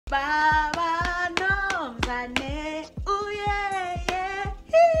Baba nomzane uye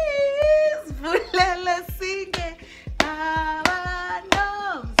vulele singe Baba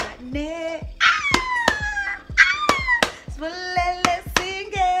nomzane vulele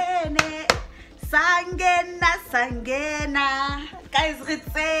singene sangena guys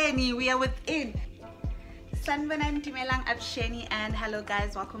ritseni, we are within. Sanbanan Timelang Absheni, and hello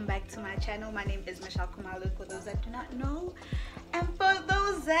guys, welcome back to my channel. My name is Michelle Khumalo, for those that do not know, and for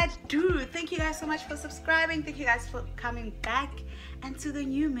those that do, thank you guys so much for subscribing. Thank you guys for coming back, and to the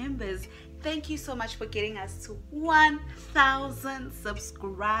new members, thank you so much for getting us to 1,000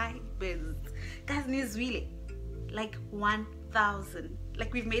 subscribers. Guys, news really like 1,000,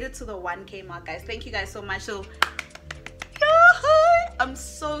 like we've made it to the 1K mark, guys. Thank you guys so much. So I'm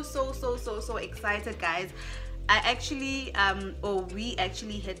so excited, guys. I actually we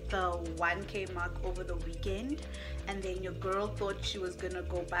actually hit the 1K mark over the weekend, and then your girl thought she was gonna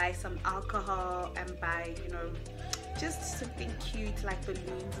go buy some alcohol and buy, you know, just something cute like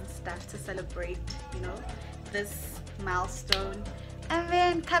balloons and stuff to celebrate, you know, this milestone. And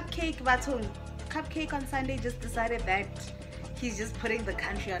then Cupcake on Sunday just decided that he's just putting the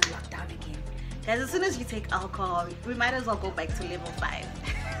country on lockdown again. Guys, as soon as you take alcohol, we might as well go back to level 5.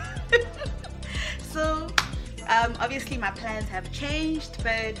 So obviously my plans have changed,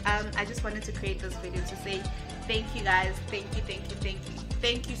 but I just wanted to create this video to say thank you guys. Thank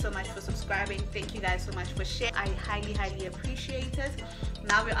you so much for subscribing. Thank you guys so much for sharing. I highly appreciate it.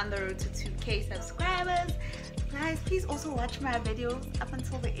 Now we're on the road to 2K subscribers. Guys, please also watch my videos up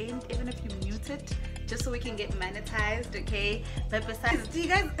until the end, even if you mute it, just so we can get monetized, okay? But besides, do you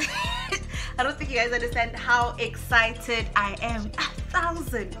guys I don't think you guys understand how excited I am.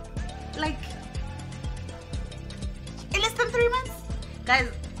 1,000, like in less than 3 months.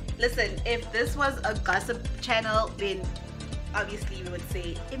 Guys, listen, if this was a gossip channel, then obviously we would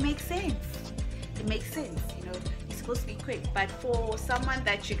say it makes sense. It makes sense, you know, it's supposed to be quick. But for someone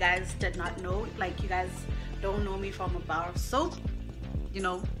that you guys did not know, like you guys don't know me from a bar of soap, you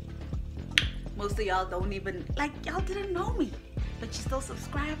know, most of y'all don't even, like, y'all didn't know me, but you still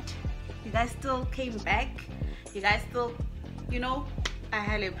subscribed, you guys still came back, you guys still, you know, I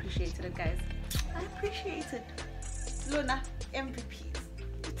highly appreciated it, guys. I appreciate it. Luna MVPs,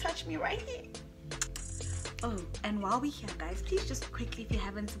 you touch me right here. Oh, and while we're here, guys, please just quickly, if you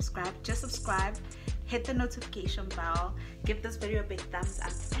haven't subscribed, just subscribe, hit the notification bell, give this video a big thumbs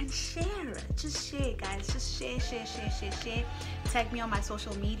up, and share. Just share, guys. Just share. Tag me on my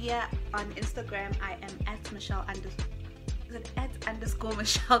social media. On Instagram, I am at Michelle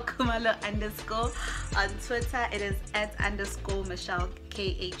Michelle Khumalo _. On Twitter, it is at _Michelle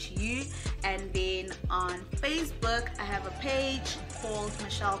KHU. And then on Facebook, I have a page called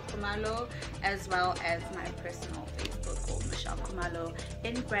Michelle Khumalo, as well as my personal Facebook called Michelle Khumalo,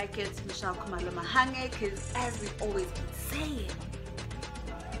 in brackets Michelle Khumalo Mahange, because as we've always been saying,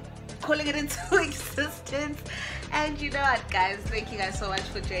 calling it into existence. And you know what, guys, thank you guys so much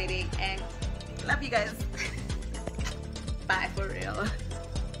for joining, and love you guys. Bye, for real.